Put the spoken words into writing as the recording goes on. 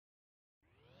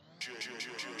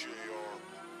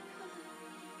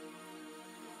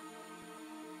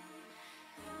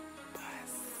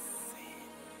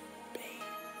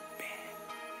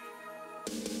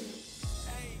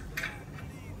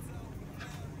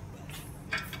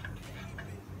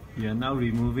We are now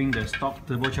removing the stock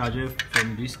turbocharger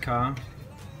from this car,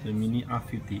 the Mini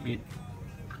R58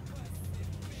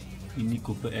 Mini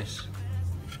Coupe S.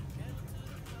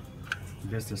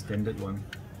 That's the standard one.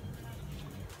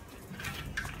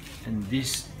 And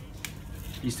this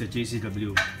is the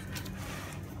JCW.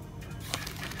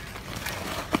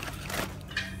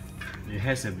 It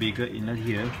has a bigger inlet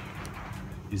here.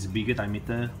 It's a bigger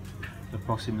diameter.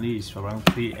 Approximately is around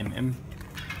 3 mm,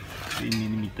 3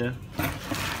 millimeter.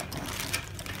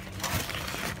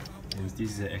 And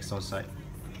this is the exhaust side.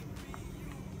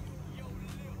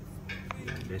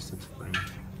 That's the front.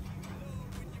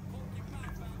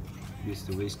 This is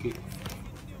the wastegate.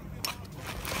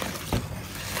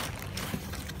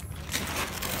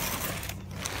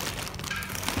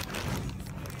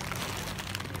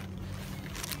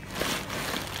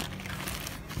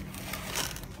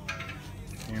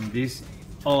 And this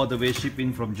all the way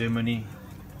shipping from Germany.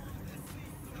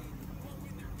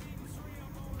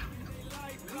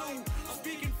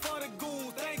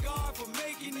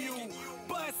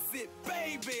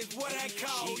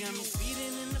 She got me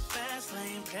speeding in the fast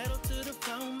lane, pedal to the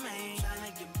floor, man.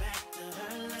 Tryna get back to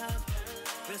her love.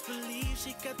 Best believe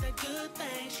she got that good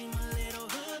thing. She my little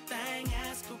hood thing.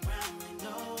 Ask around, they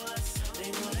know us.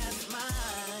 They know that's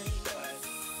mine.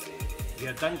 We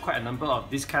have done quite a number of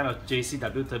this kind of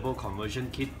JCW turbo conversion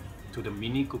kit to the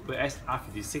Mini Coupe S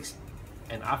R56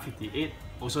 and R58,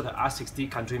 also the R60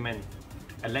 Countryman.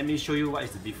 And let me show you what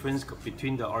is the difference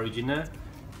between the original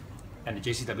and the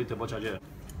JCW turbocharger.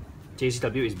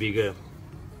 JCW is bigger,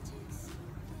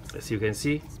 as you can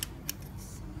see.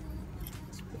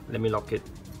 Let me lock it.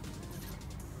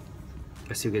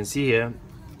 As you can see here,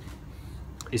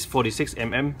 it's 46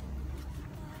 mm,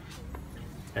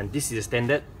 and this is the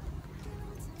standard.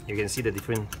 You can see the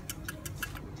difference.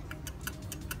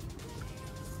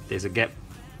 There's a gap.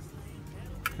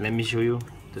 Let me show you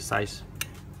the size.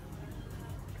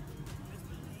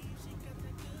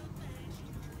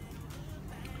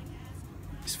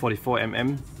 It's 44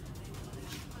 mm,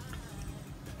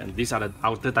 and these are the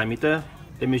outer diameter.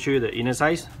 Let me show you the inner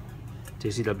size.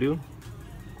 JCW.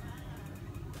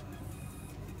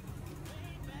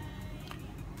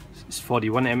 It's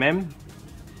 41 mm,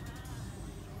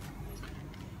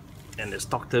 and the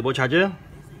stock turbocharger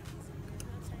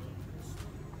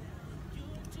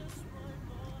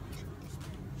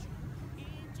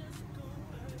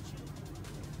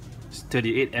is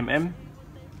 38 mm.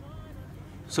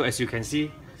 So as you can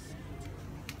see,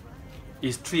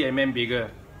 it's 3 mm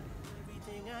bigger.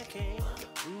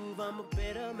 I'm a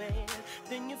better man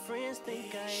than your friends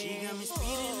think I am. She got me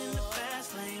speeding in the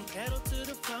fast lane, pedal to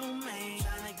the floor, man.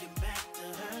 Tryna get back to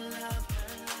her love.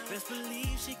 Best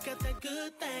believe she got that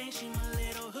good thing. She my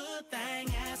little hood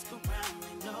thing. Ask around,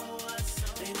 they know us.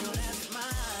 They know that's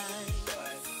mine.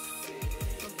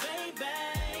 But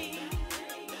baby,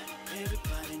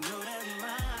 everybody know that's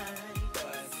mine.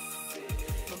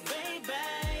 But baby,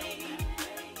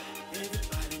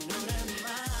 everybody know that's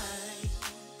mine.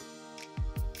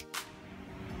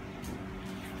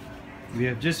 We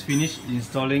have just finished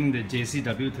installing the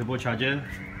JCW turbocharger.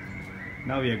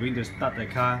 Now we are going to start the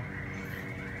car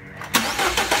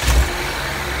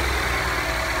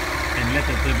and let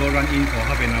the turbo run in for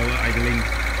half an hour idling.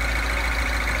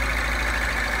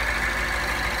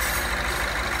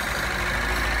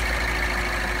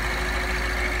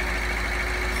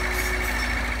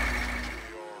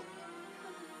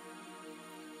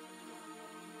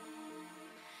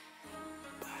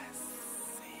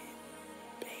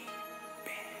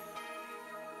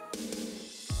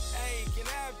 Hey, can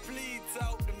I please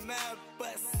talk to my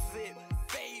bus it?